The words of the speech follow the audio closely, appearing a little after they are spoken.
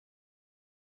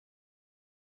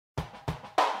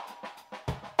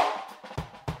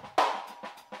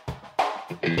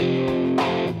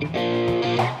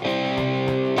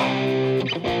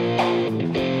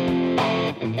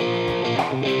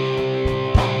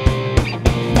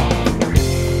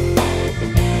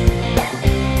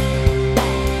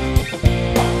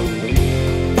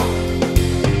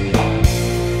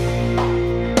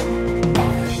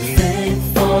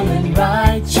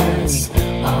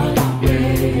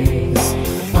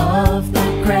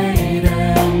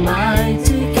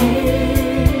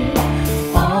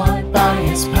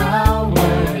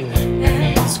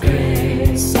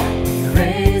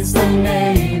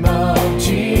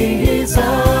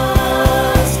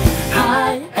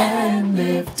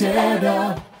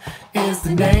Is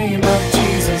the name of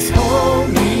Jesus,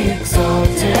 holy,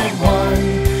 exalted one,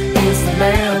 is the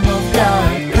Lamb of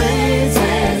God,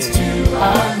 praises to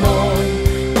our Lord,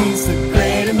 he's the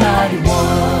great and mighty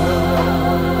one.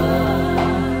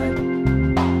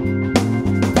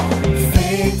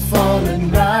 Faithful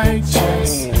and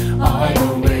righteous are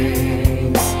the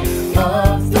ways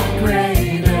of the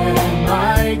great and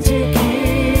mighty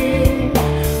King,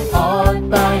 awed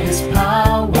by his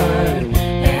power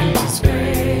and his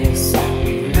grace.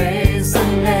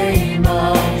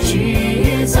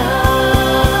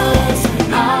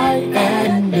 High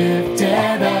and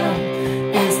lifted up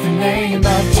is the name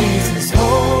of Jesus,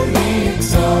 holy,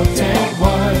 exalted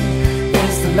one,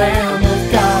 is the Lamb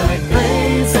of God,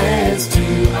 praises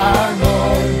to our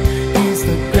Lord, he's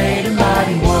the great and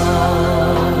mighty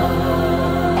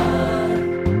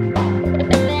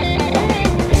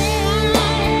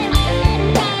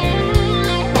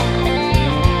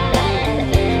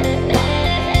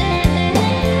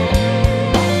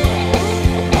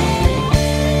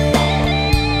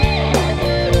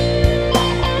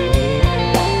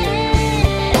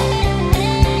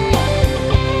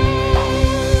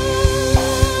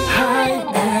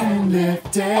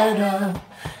lifted up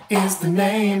is the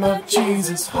name of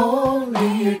Jesus,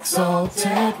 holy,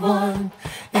 exalted one,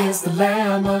 is the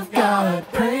Lamb of God,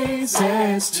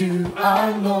 praises to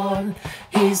our Lord,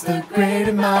 he's the great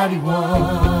and mighty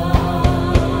one.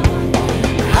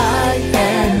 High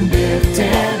and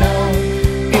lifted up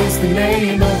is the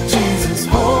name of Jesus,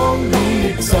 holy,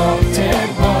 exalted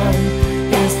one,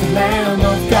 is the Lamb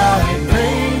of God,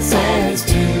 praises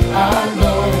to our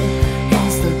Lord,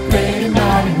 he's the great and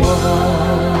mighty one.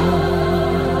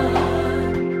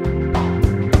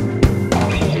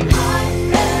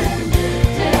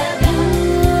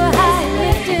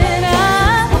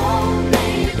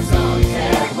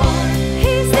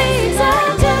 He's the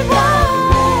exalted one.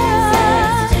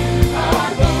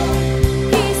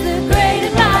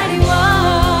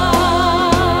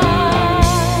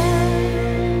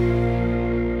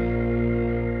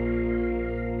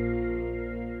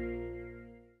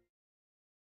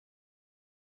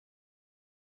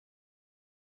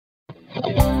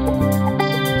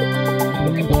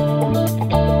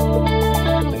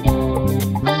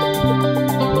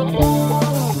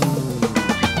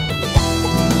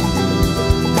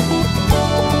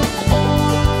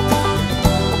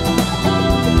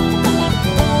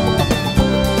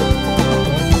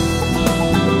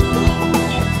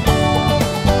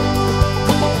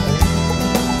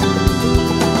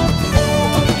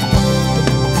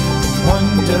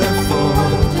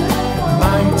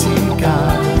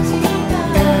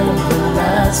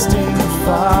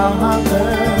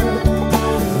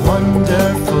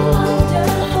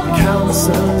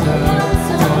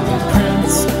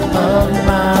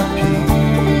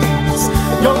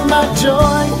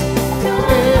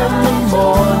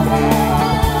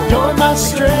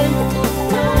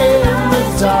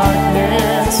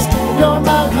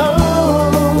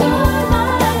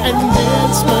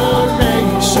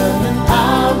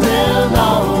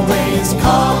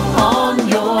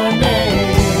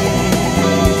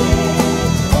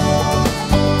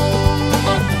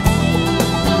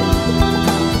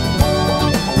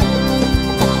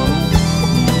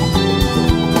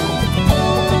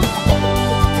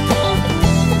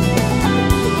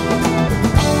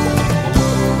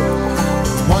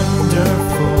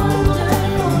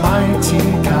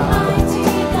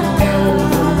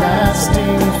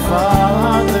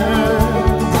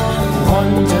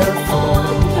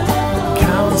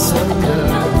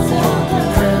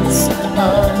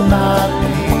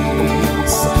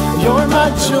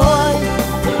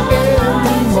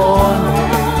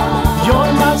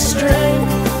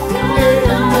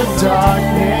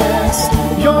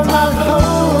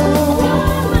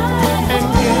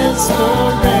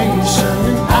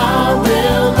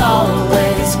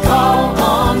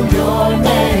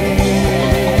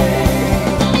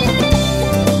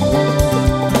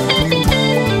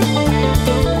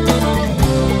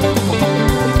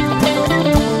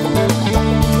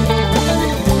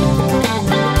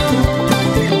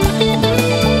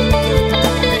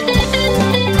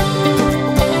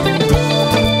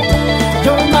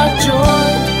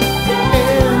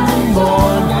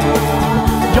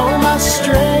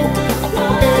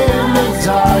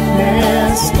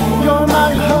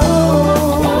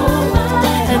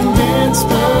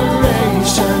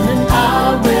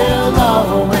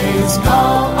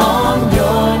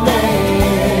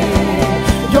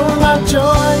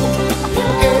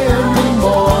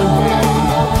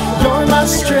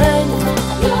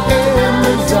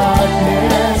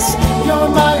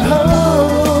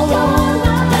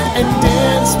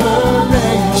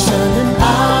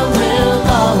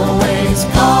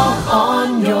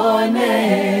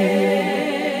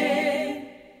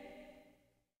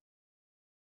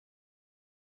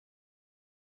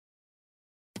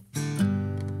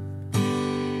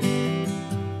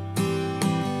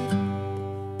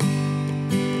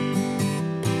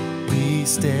 we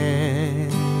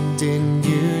stand in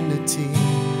unity,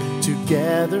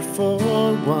 together for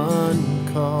one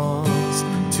cause,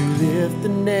 to lift the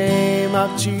name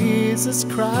of Jesus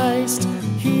Christ.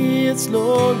 He is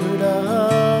Lord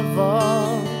of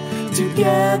all.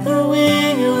 Together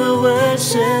we will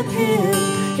worship Him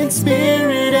in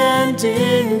spirit and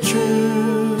in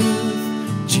truth.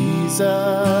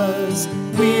 Jesus,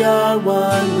 we are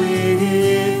one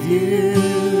with you.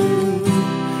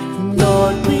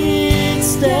 Lord, we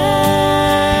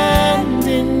stand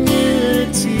in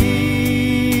unity,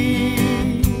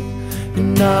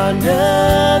 in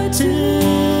honor to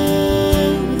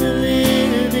the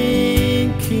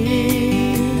living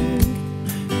King.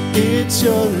 It's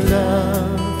your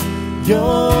love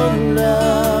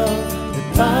that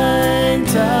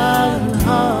binds our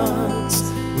hearts.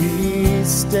 We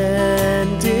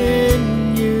stand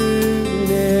in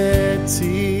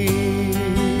unity.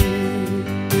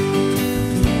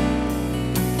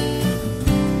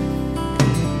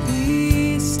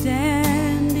 We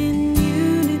stand in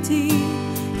unity,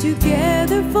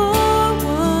 together for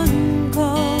one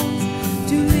cause,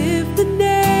 to lift the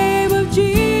name of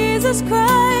Jesus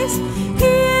Christ. He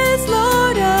is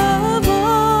Lord of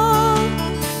all.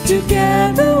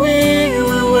 Together we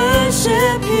will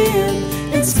worship Him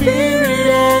in spirit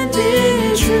and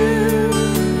in truth.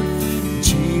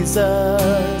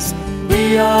 Jesus,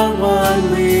 we are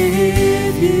one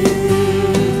with you.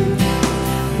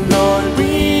 Lord,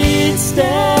 we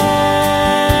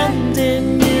stand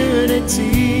in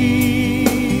unity,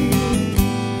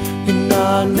 in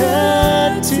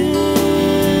honor to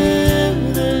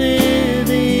the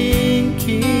living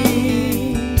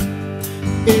King.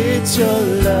 It's your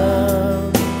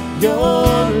love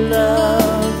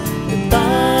that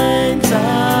binds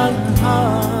our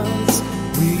hearts.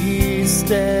 We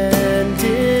stand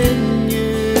in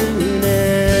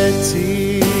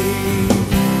unity.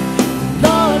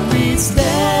 Lord, we stand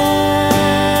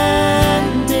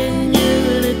in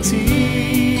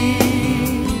unity,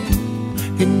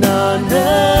 in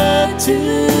honor to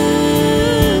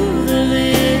the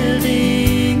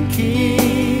living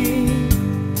King.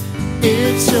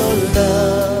 It's your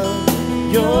love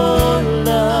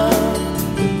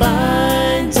that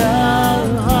binds our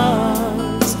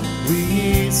hearts.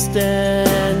 We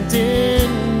stand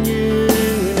in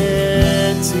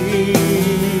unity.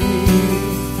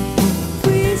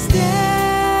 We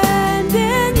stand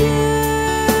in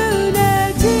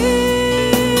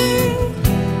unity.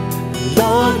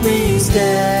 Lord, we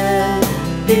stand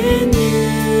in unity.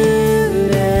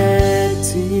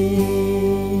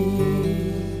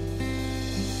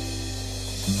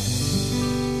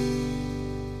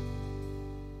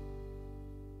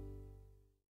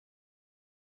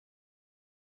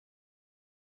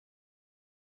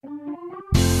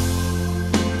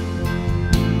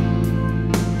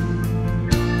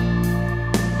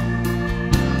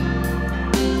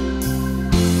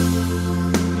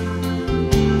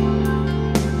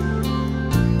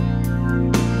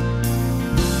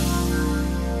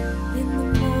 In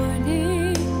the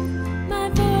morning, my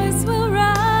voice will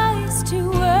rise to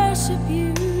worship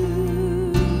you.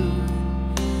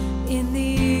 In the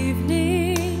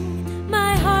evening,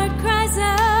 my heart cries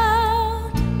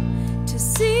out to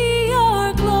see your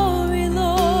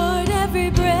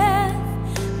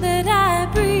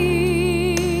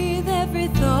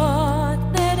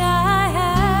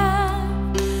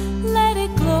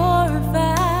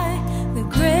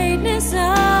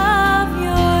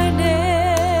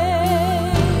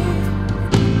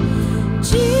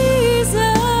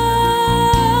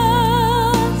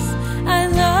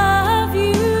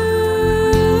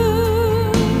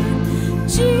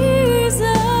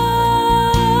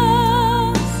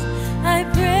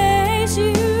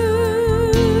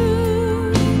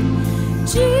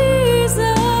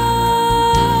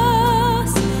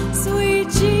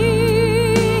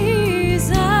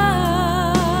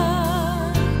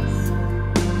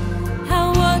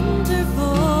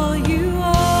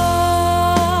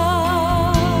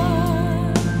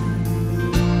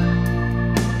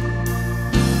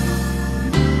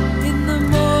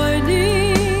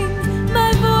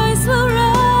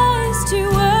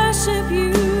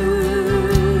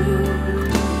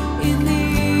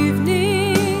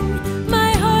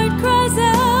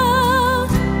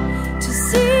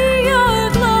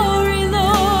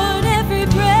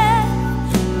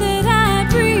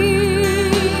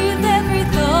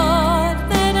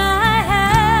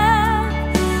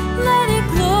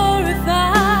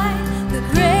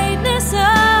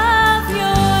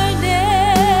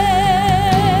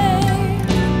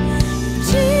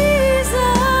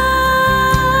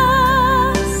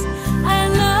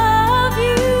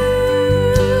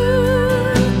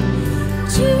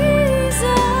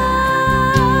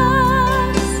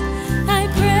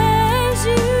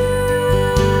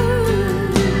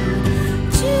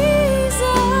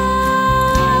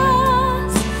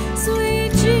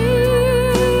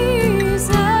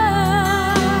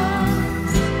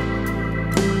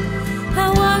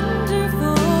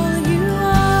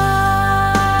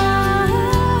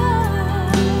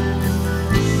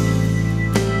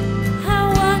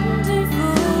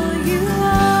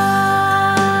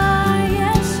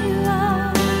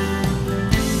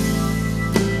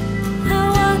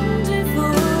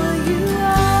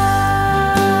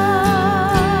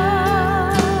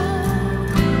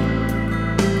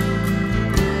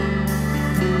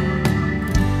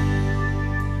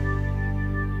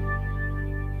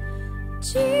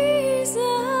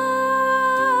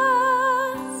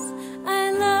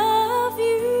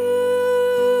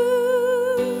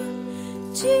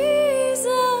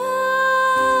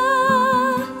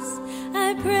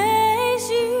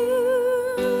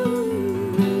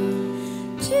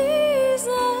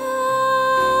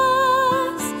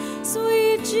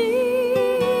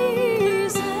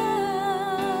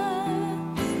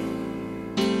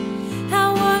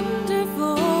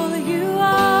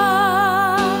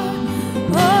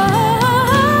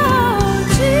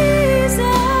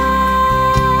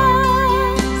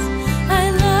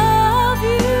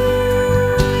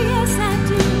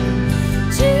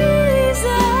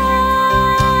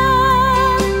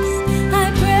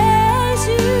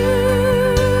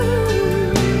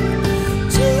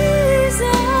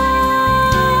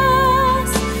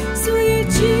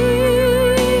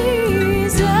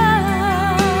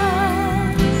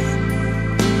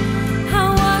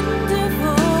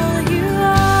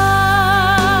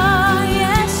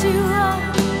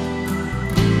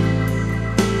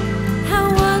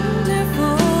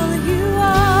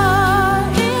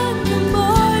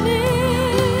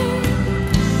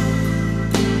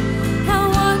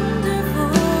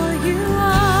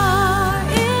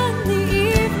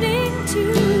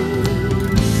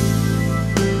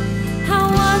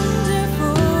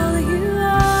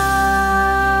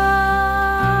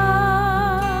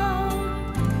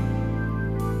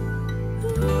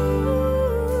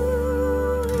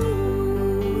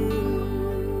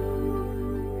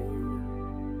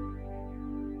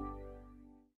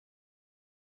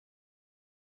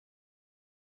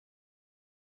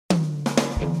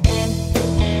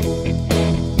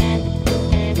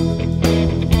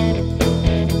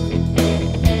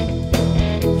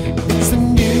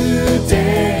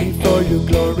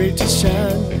to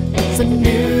shine. It's a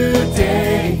new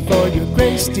day for your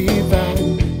grace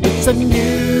divine. It's a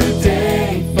new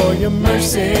day for your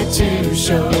mercy to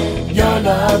show, your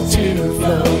love to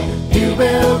flow. You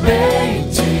will reign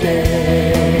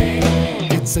today.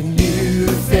 It's a new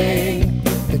thing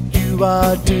that you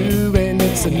are doing.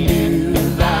 It's a new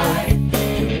life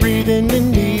you're breathing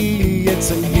in me. It's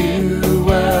a new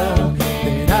world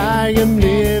that I am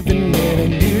living in. A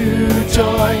new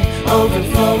joy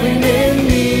overflowing in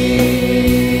me.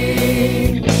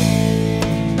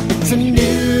 It's a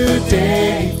new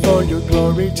day for your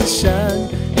glory to shine.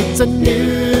 It's a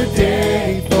new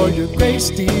day for your grace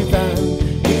divine.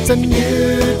 It's a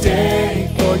new day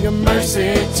for your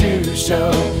mercy to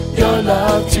show, your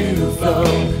love to flow.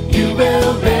 You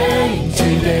will reign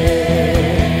today.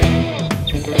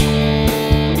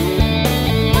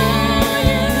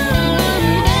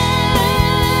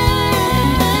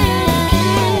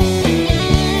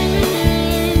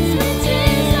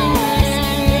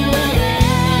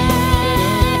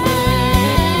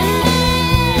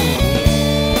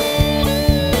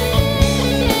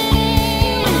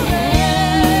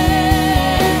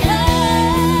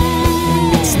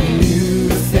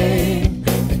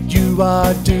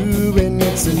 Are doing,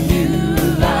 it's a new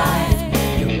life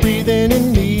you're breathing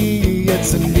in me.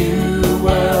 It's a new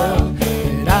world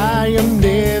that I am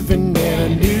living in. A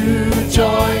new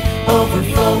joy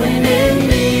overflowing in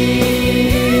me.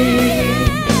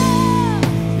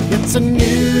 It's a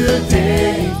new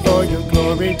day for your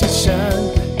glory to shine.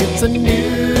 It's a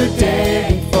new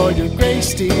day for your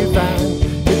grace divine.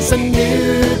 It's a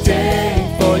new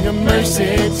day for your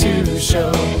mercy to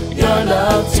show, your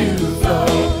love to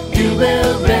flow. You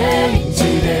will reign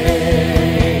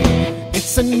today.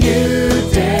 It's a new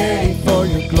day for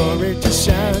your glory to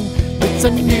shine. It's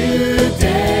a new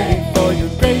day for your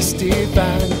grace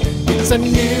divine. It's a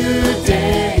new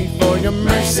day for your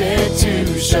mercy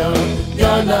to show,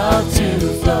 your love to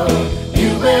flow.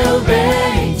 You will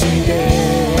reign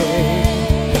today.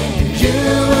 You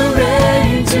will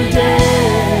reign today.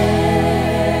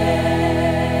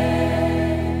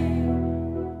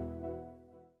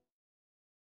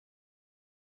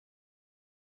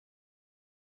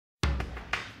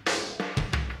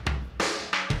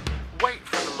 Wait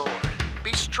for the Lord.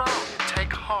 Be strong and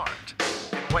take heart,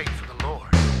 and wait for the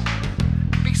Lord.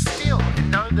 Be still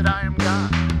and know that I am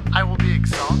God. I will be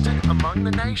exalted among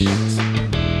the nations.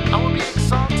 I will be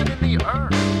exalted in the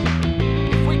earth.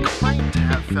 If we claim to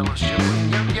have fellowship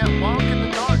with Him, yet walk in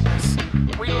the darkness,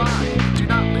 we lie and do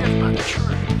not live by the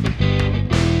truth.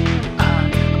 I'm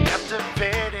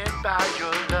captivated by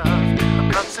your love.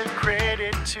 I'm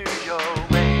consecrated to your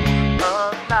way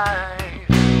of life.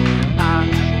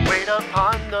 Wait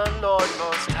upon the Lord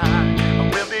Most High. I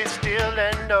will be still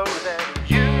and know that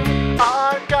you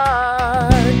are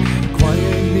God.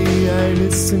 Quietly I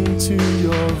listen to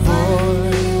your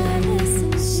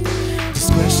voice.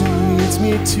 Discretion leads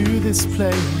me to this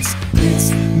place.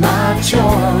 It's my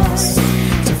choice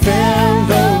to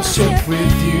fellowship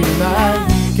with you, my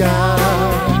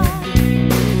God.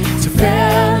 To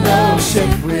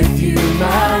fellowship with you,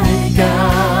 my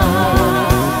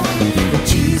God.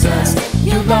 Jesus,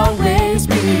 you'll always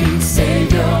be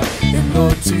Savior and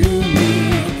Lord to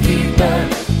me, keeper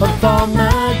of all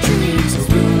my dreams,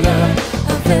 ruler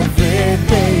of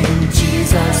everything.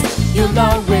 Jesus, you'll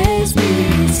always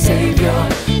be Savior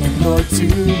and Lord to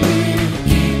me,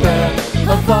 keeper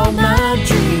of all my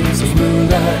dreams,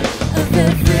 ruler of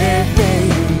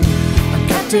everything. I'm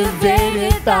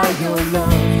captivated by your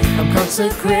love. I'm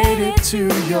consecrated to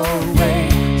your way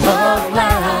of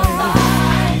life.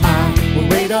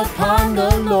 Wait upon the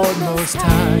Lord Most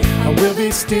High. I will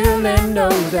be still and know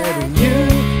that you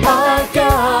are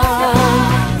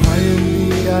God.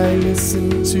 Quietly I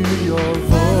listen to your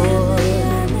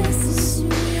voice.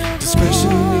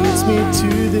 Discretion leads me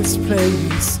to this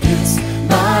place. It's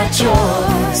my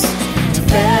choice to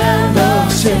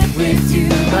fellowship with you,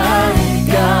 my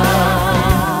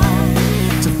God.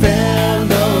 To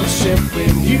fellowship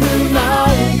with you,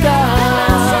 my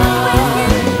God.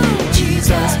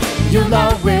 Jesus, you'll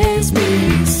always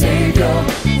be Savior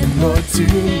and Lord to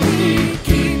me,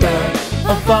 keeper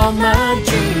of all my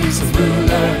dreams,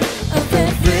 ruler of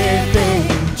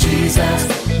everything. Jesus,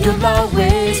 you'll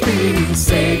always be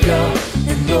Savior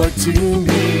and Lord to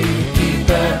me,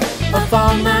 keeper of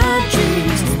all my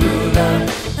dreams, ruler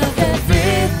of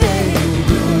everything,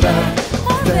 ruler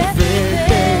of everything.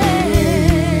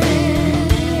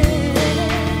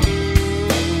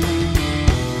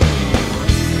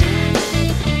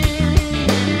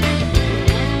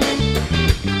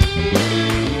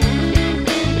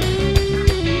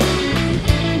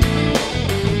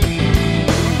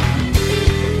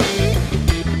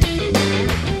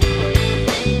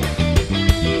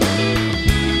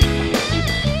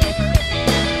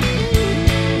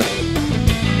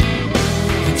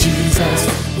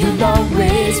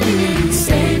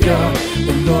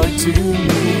 to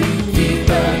me.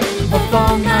 Keeper of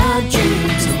all my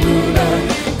dreams, ruler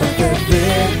of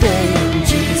everything.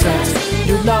 Jesus,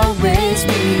 you'll always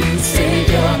be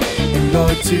Savior and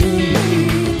Lord to me.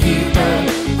 Keeper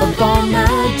of all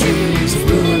my dreams,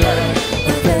 ruler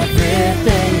of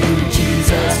everything.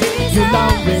 Jesus, you'll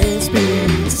always be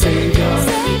Savior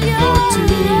and Lord to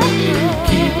me.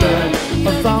 Keeper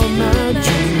of all my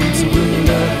dreams,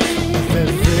 ruler of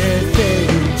everything.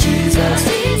 Jesus,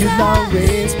 you'll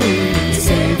always be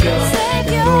Savior and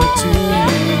Lord to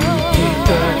me.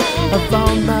 Keeper of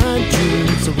all my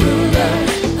dreams, ruler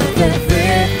of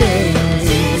everything.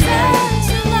 Jesus,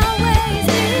 you'll always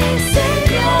be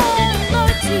Savior and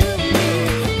Lord to me.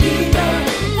 Keeper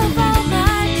of all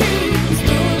my dreams,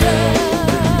 ruler.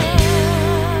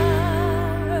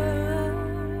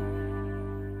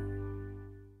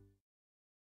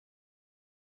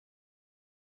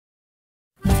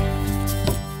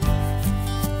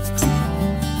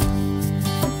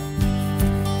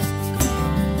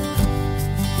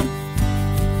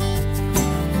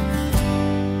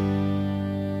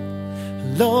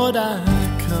 Lord, I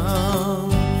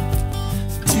come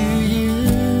to you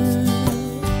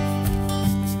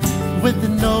with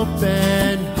an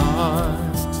open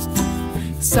heart.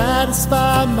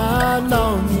 Satisfy my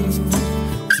longing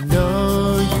to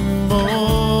know you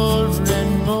more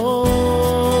and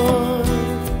more.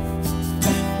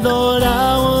 Lord,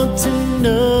 I want to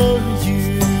know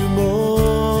you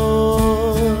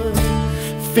more.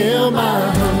 Fill my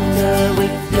hunger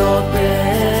with your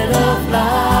bread of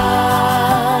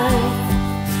life.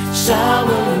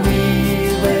 Shower me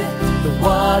with the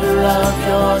water of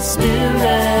your Spirit.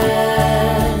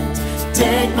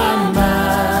 Take my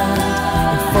mind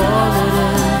and form it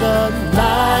in the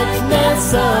likeness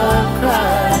of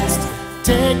Christ.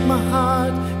 Take my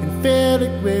heart and fill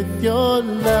it with your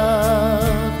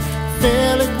love.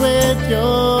 Fill it with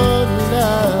your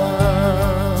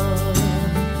love.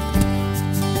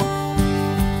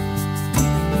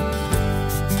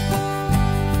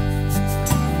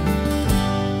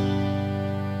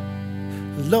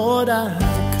 Lord, I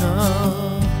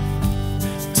come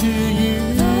to you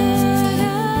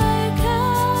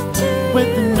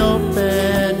with an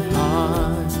open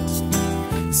heart.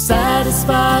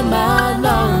 Satisfy my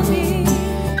longing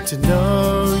to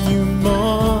know you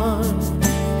more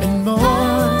and more.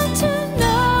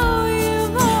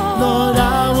 Lord,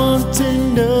 I want to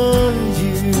know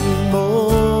you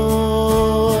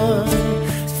more.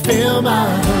 Fill my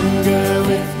hunger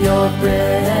with your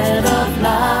bread of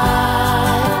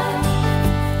life.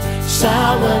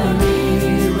 Shower me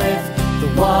with the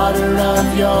water of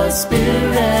your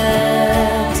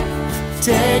Spirit.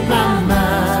 Take my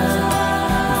mind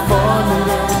and form it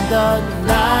in the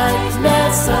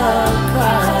likeness of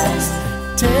Christ.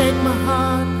 Take my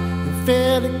heart and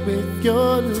fill it with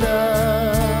your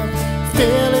love.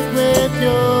 Fill it with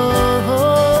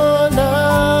your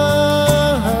love.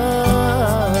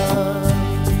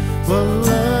 Whoa.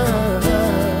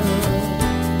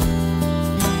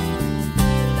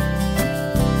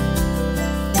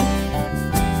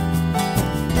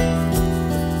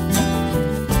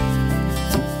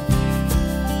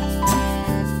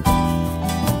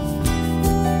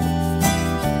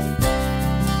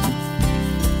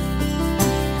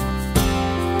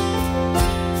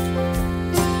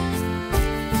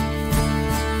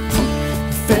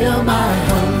 Fill my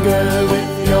hunger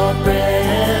with your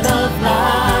bread of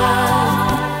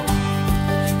life.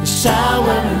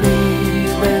 Shower me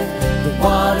with the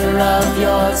water of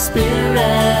your Spirit.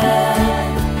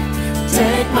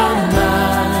 Take my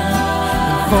mind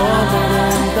and form it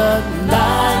in the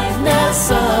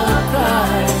likeness of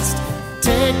Christ.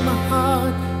 Take my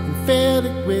heart and fill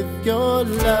it with your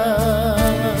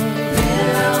love.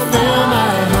 Fill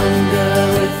my hunger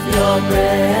with your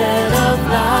bread of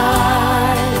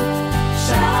life.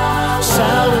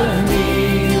 Shower me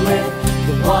with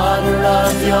the water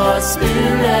of your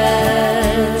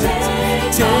Spirit.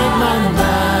 Take my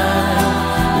mind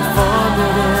and form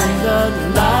it in the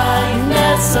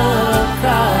likeness of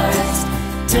Christ.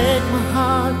 Take my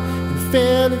heart and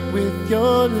fill it with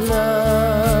your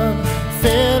love.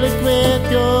 Fill it with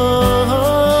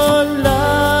your love.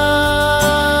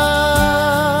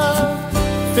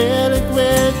 Fill it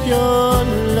with your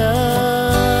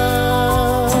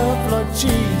love, Lord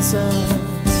Jesus.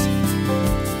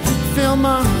 Fill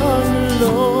my hunger,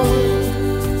 Lord.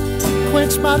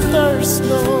 Quench my thirst,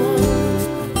 Lord.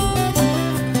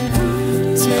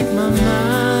 Take my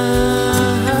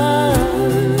mind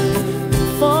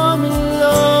and form me,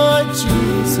 Lord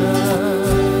Jesus.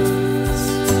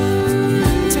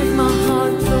 Take my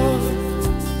heart, Lord.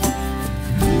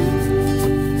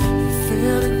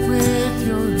 Fill it with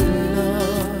your love.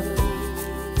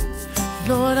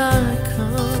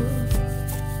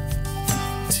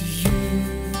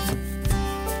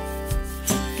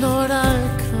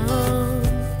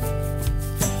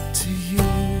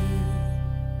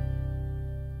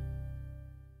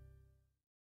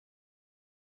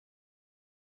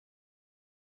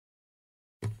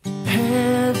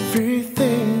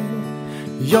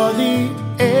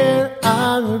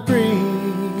 will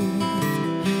breathe,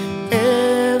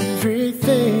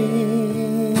 everything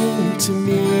to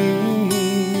me,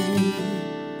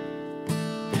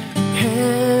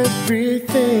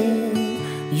 everything.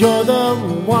 You're the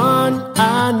one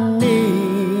I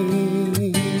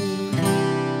need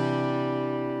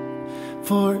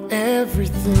for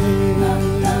everything.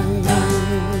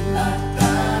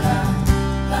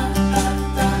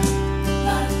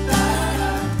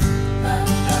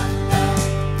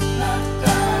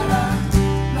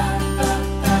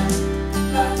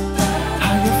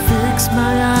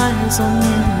 My eyes on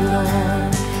you,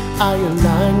 Lord. I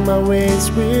align my ways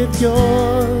with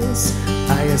yours.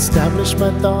 I establish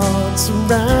my thoughts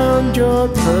around your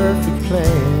perfect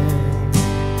plan.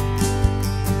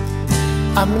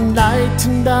 I'm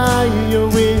enlightened by your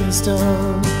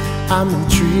wisdom. I'm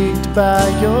intrigued by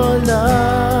your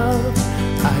love.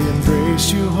 I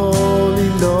embrace you, Holy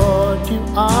Lord. You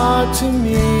are to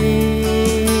me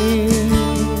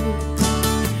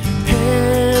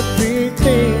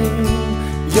everything.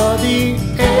 You're the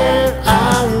air I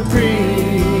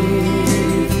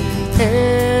breathe,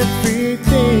 everything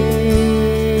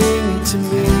to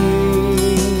me,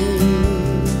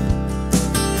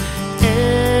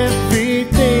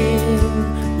 everything.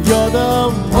 You're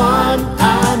the one I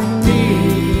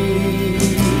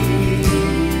need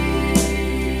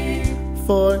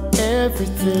for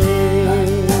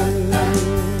everything.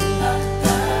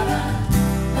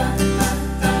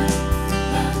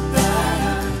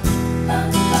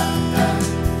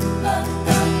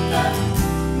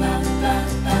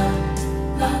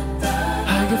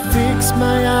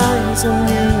 My eyes on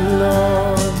you,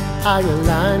 Lord. I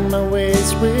align my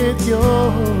ways with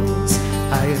yours.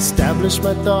 I establish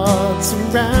my thoughts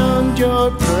around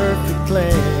your perfect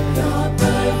plan.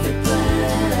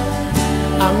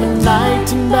 I'm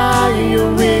enlightened by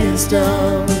your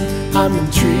wisdom. I'm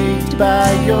intrigued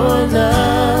by your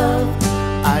love.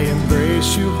 I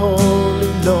embrace you,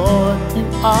 Holy Lord. You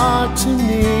are to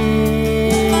me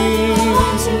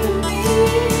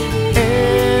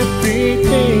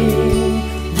everything.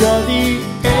 You're the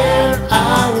air I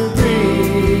will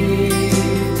breathe,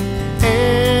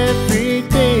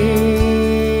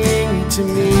 everything to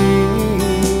me,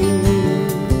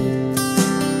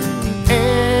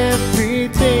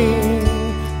 everything.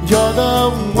 You're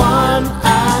the one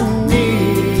I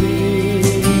need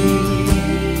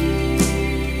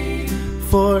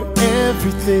for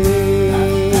everything.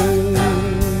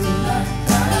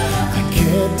 I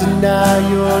can't deny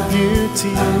your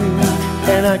beauty,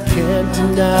 and I can't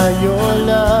deny your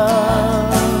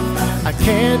love. I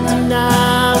can't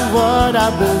deny what I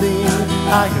believe.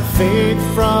 I have faith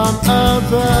from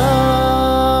above.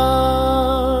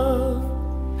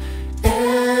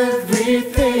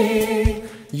 Everything.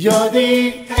 You're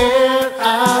the air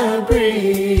I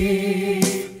breathe,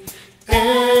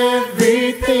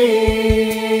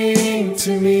 everything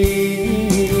to me,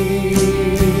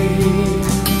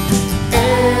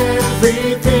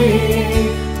 everything.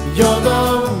 You're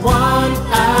the one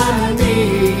I need.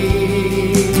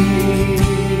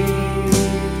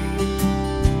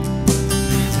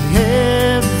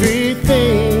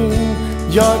 Everything.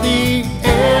 You're the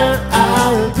air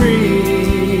I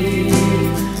breathe,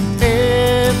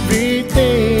 everything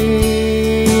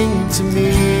to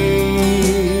me,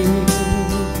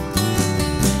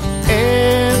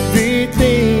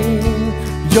 everything.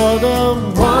 You're the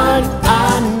one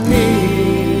I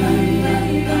need.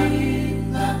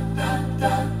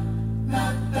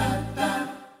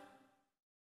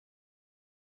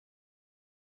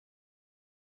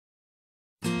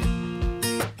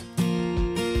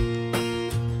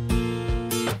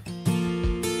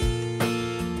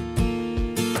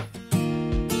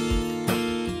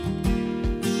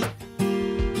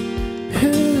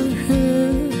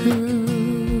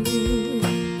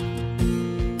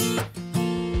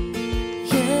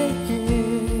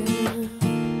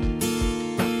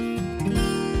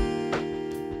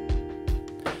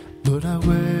 Lord, I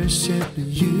worship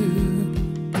you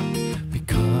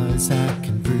because I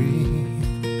can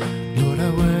breathe. Lord, I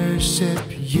worship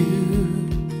you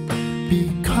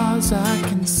because I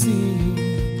can see.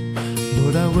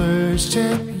 Lord, I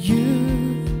worship you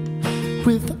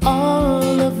with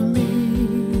all of me.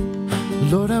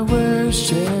 Lord, I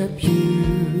worship you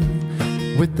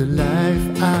with the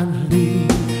life I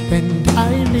lead. And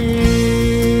I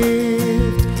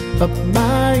lift up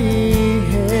my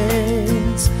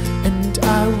hands and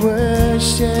I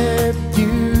worship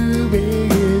you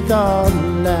with all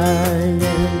I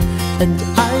am. And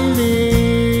I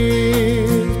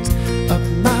lift up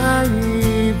my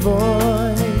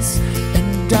voice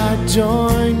and I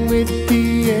join with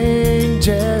the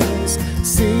angels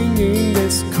singing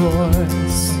this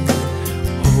course.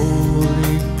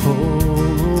 Holy,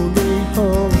 holy,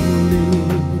 holy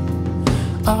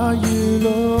are you,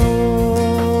 Lord.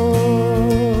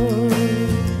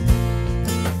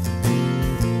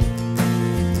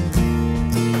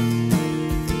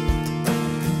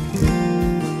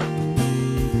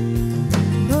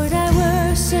 Lord, I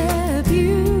worship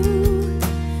you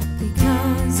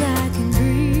because I can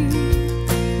breathe.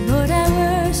 Lord, I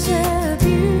worship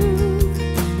you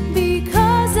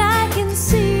because I can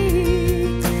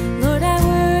see. Lord, I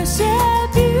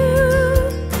worship you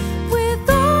with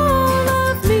all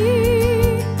of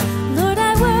me. Lord,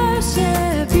 I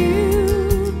worship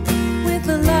you with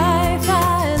the life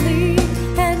I lead.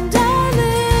 And I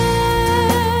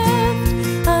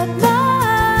lift up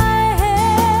my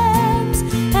hands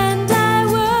and I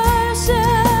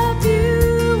worship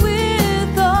you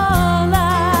with all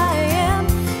I am.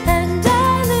 And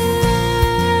I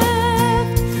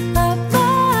lift up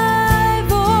my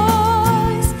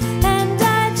voice and I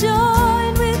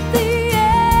join with the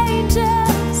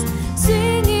angels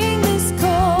singing this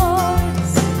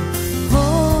chorus.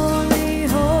 Holy,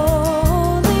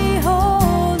 holy,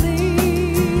 holy.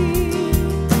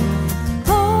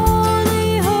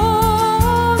 Holy,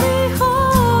 holy,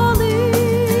 holy.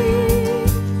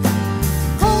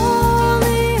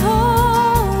 Holy,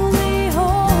 holy,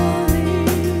 holy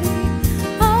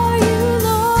are you,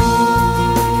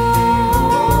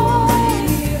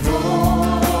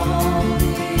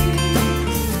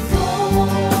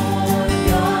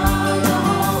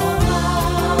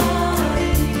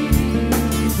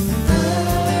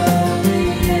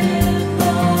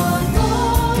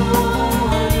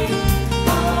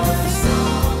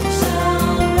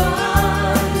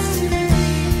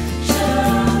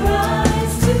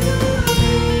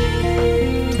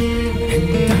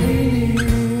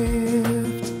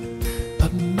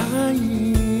 Up my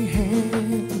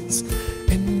hands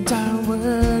and I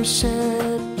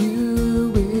worship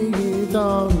you with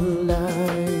all I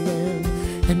am.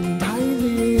 And I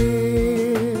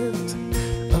lift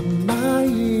up my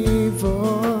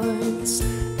voice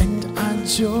and I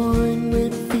join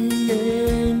with the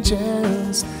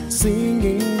angels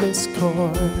singing this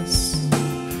chorus.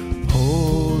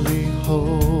 Holy,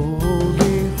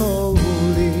 holy,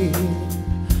 holy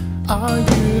are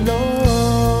you, Lord.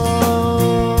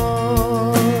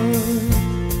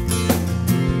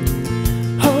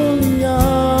 Holy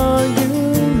are you,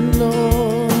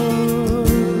 Lord.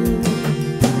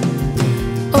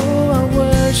 Oh, I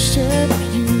worship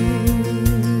you.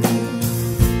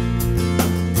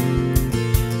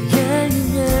 Yeah,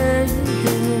 yeah,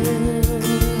 yeah.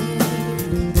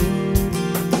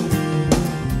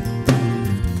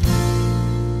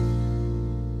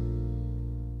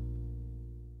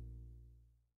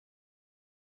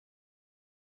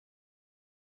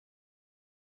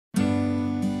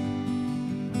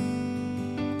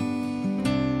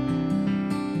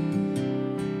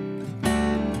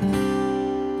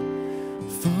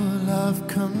 Full of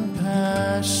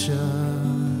compassion,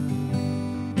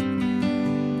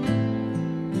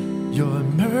 your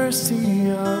mercy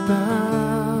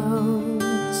abounds.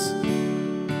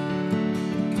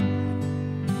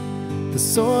 The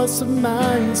source of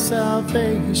my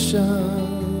salvation,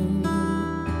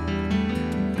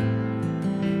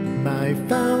 my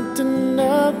fountain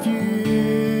of youth,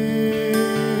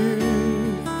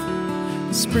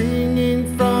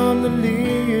 springing from the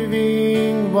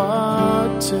living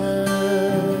waters,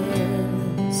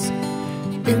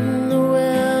 in the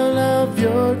well of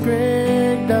your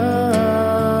great love.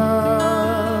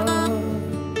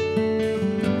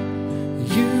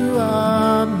 You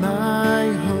are my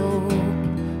hope,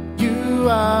 you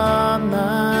are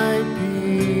my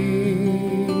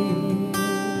peace,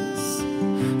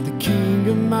 the King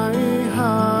of my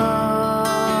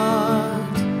heart.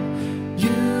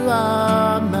 You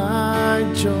are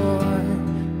my joy,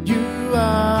 you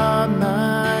are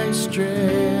my strength.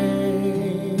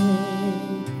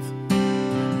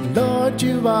 Lord,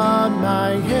 you are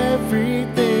my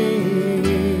everything.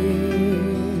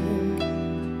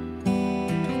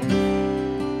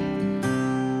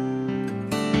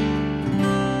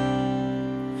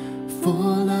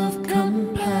 Full of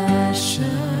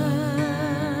compassion,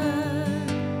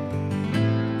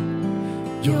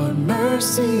 your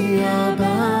mercy abounds.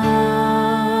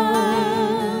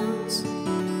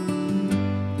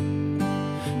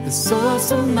 The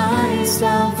source of my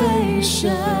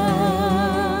salvation,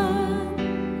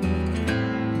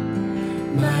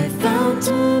 my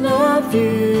fountain of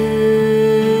youth,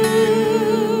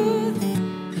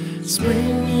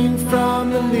 springing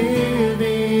from the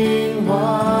living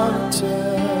waters,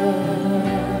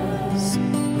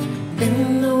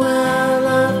 in the well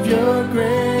of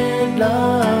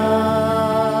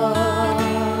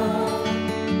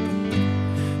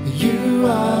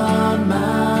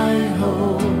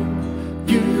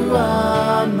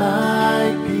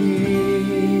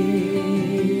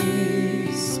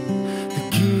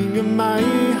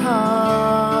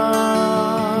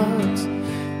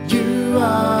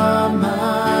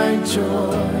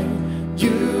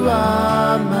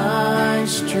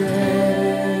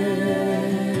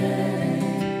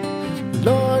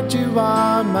Lord, you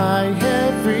are my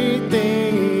everything.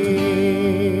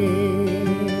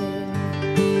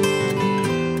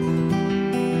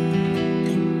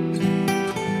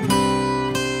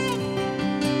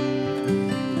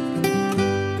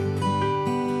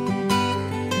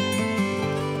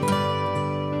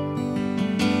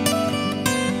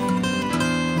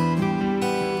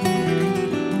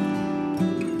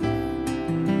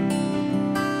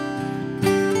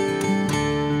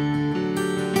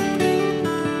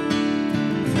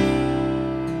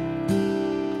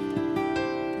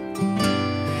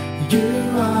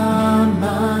 You are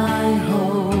my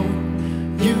hope,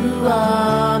 you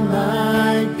are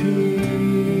my peace,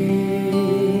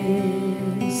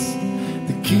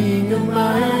 the King of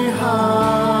my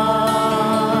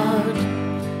heart.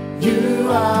 You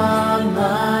are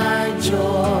my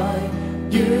joy,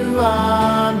 you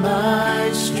are my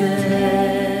strength.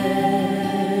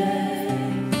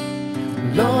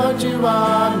 Lord, you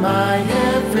are my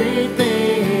everything.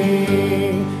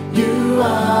 You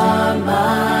are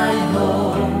my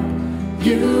hope,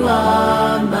 you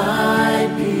are my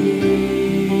peace,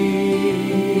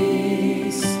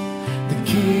 the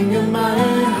King of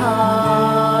my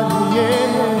heart,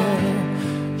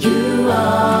 yeah. You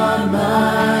are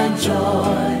my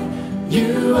joy,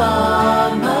 you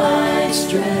are my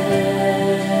strength.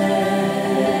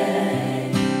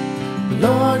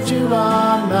 Lord, you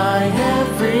are my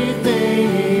everything.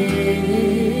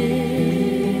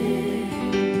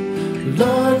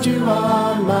 Lord, you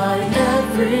are my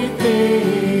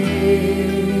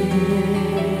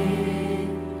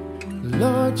everything.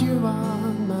 Lord, you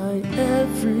are my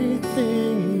everything.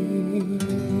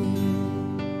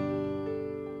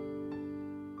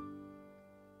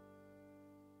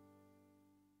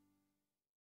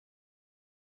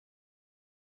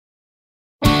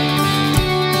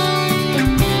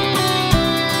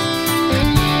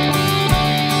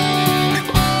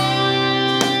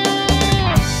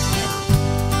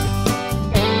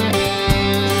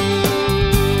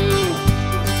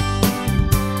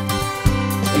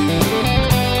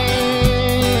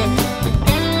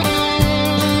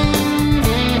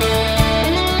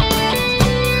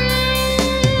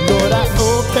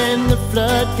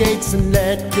 Floodgates and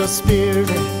let your spirit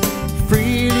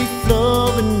freely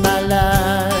flow in my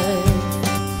life.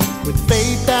 With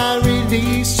faith I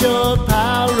release your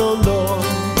power, oh Lord.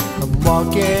 I'm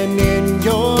walking in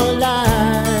your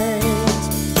light.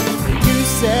 You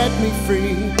set me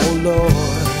free, oh Lord,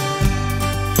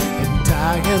 and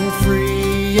I am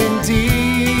free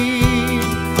indeed.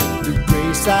 Through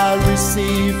grace I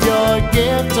receive your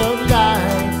gift of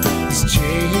life. This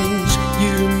change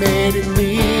you made in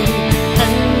me.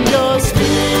 Your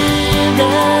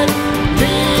spirit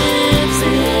lives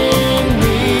in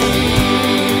me.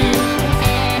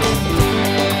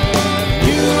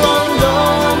 You, oh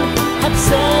Lord, have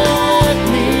set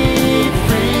me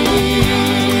free.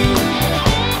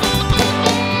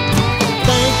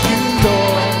 Thank you,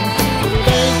 Lord.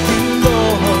 Thank you,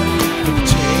 Lord, for the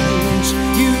change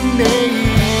you made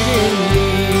in me.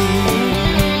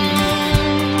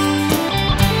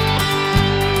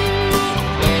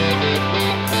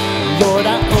 Lord,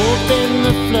 I open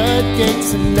the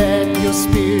floodgates and let your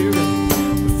spirit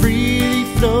freely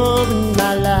flow in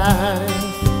my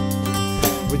life.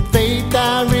 With faith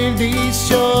I release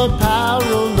your power,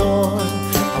 oh Lord.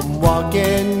 I'm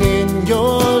walking in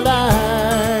your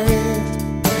light.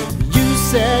 You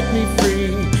set me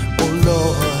free, oh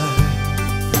Lord,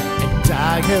 and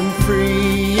I am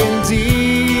free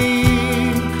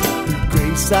indeed. Through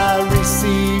grace I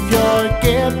receive your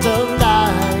gift of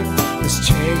life. This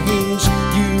change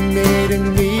you made in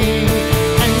me,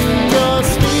 and your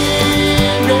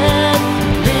spirit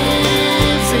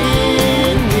lives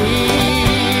in me.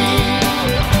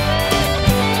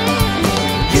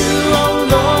 You, oh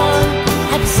Lord,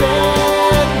 have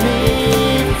set me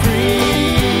free.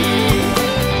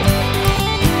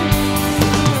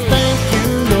 Thank you,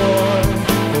 Lord.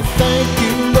 Oh, thank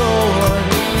you, Lord,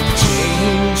 for the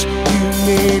change you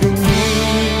made in me,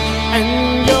 and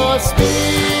your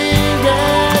spirit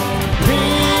lives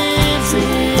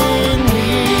in me.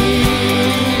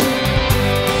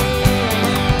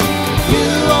 You,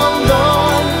 oh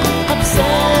Lord, have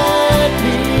set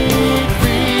me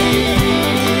free.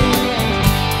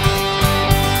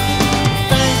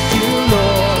 Thank you,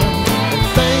 Lord.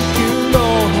 Thank you,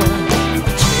 Lord, for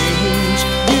the change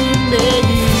you made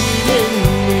in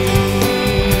me.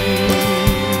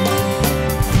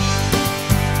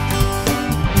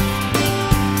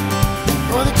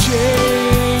 For the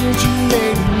change you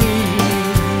made in me.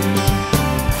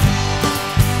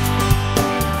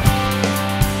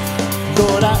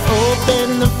 Lord, I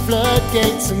open the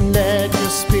floodgates and let your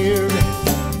spirit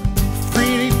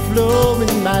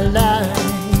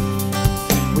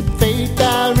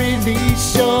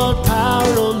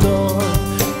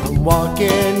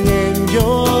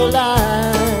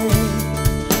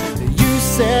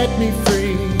me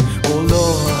free, oh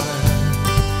Lord,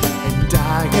 and I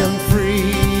am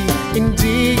free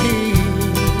indeed.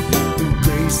 In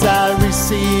grace I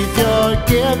receive your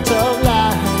gift of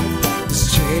life, this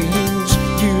change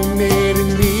you made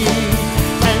in me,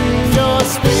 and your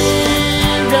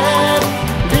Spirit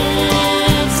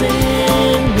lives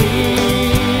in me.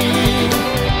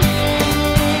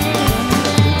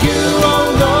 You, oh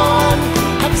Lord,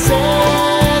 have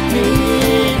set me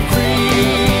free.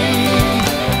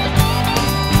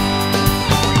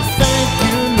 Thank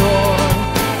you, Lord.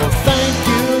 Oh, thank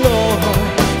you, Lord,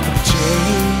 for the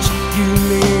change you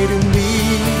made in me,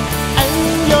 and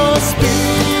your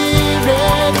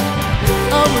Spirit,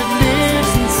 oh, it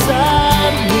lives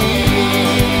inside me.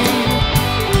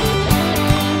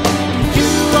 You,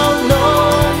 oh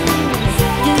Lord,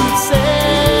 you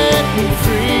set me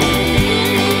free.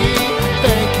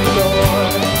 Thank you,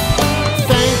 Lord.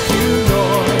 Thank you,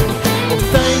 Lord. Oh,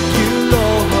 thank you,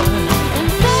 Lord.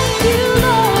 Thank you,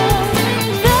 Lord.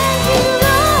 Thank you,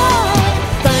 Lord.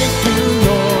 Thank you,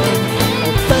 Lord.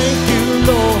 Oh, thank you,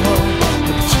 Lord, for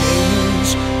the change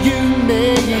you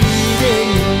made in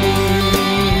me.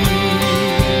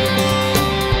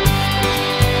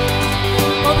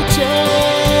 Oh, the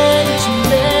change you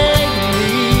made in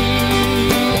me.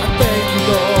 I thank you,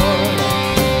 Lord,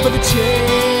 for the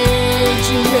change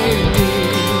you made in me.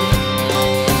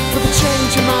 For the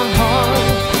change in my heart,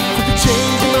 for the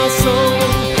change in my soul,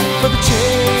 for the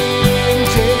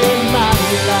change in my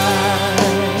life.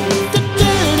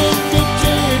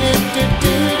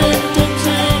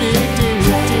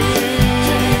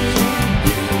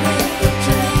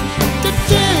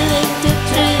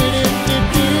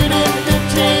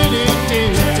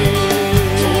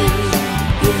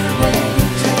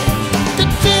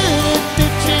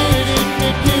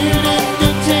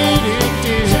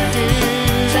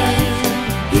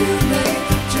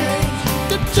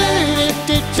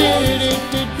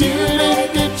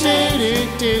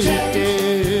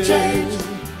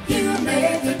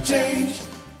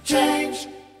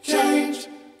 Change,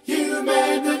 you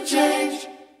made the change.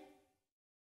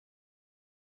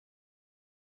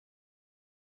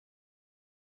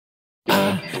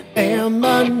 I am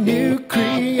a new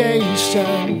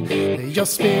creation. Your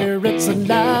Spirit's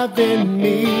alive in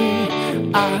me.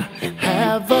 I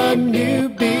have a new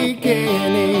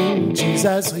beginning.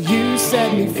 Jesus, you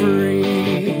set me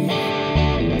free.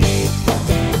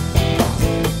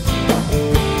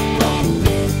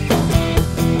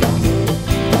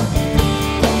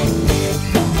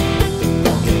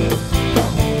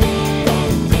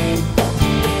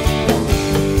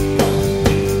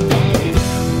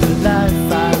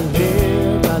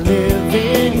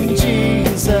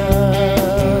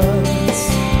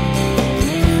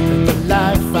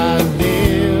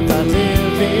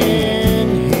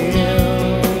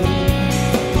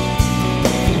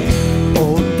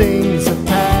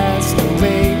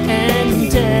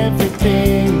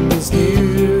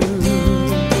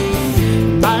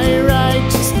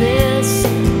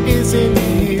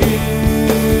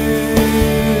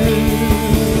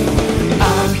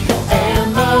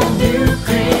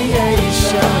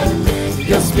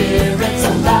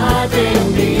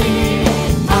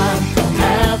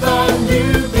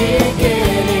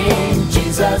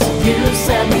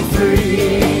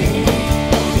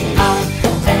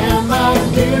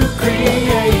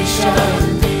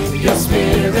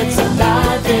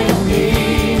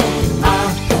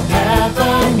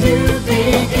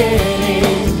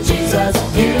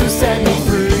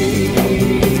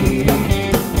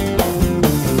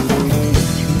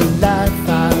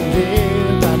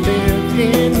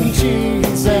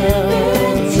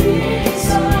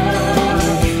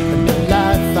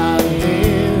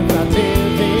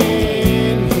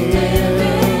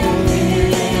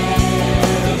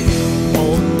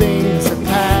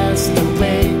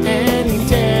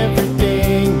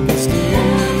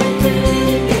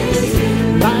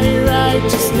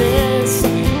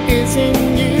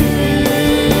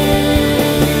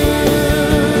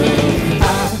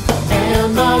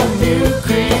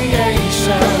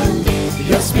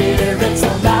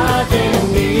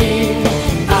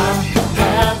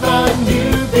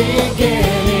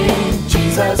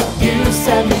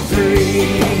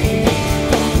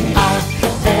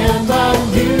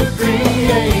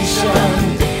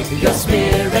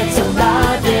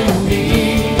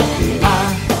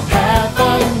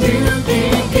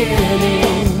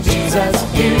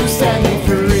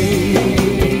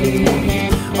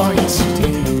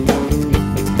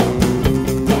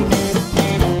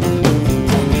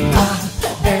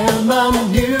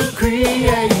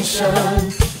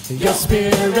 Your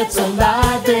Spirit's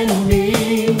alive in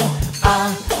me.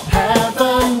 I have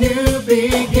a new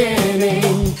beginning.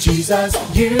 Jesus,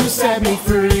 you set me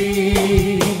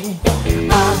free.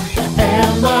 I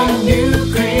am a new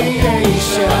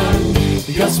creation.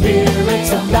 Your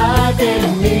spirit's alive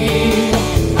in me.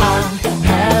 I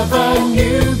have a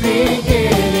new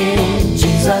beginning.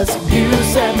 Jesus, you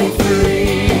set me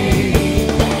free.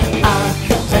 I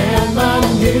am a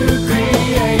new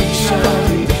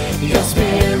creation. Your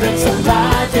spirit's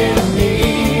alive in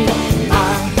me.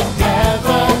 I have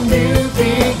a new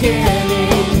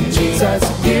beginning. Jesus,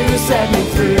 you set me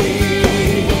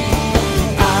free.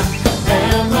 I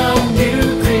am a new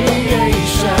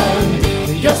creation.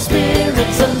 Your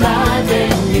spirit's alive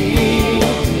in me.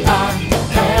 I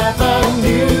have a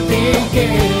new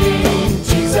beginning.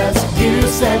 Jesus, you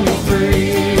set me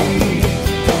free.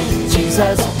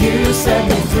 Jesus, you set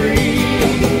me free.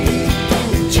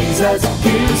 Jesus,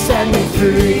 you set me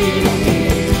free.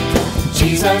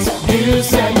 Jesus, you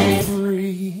set me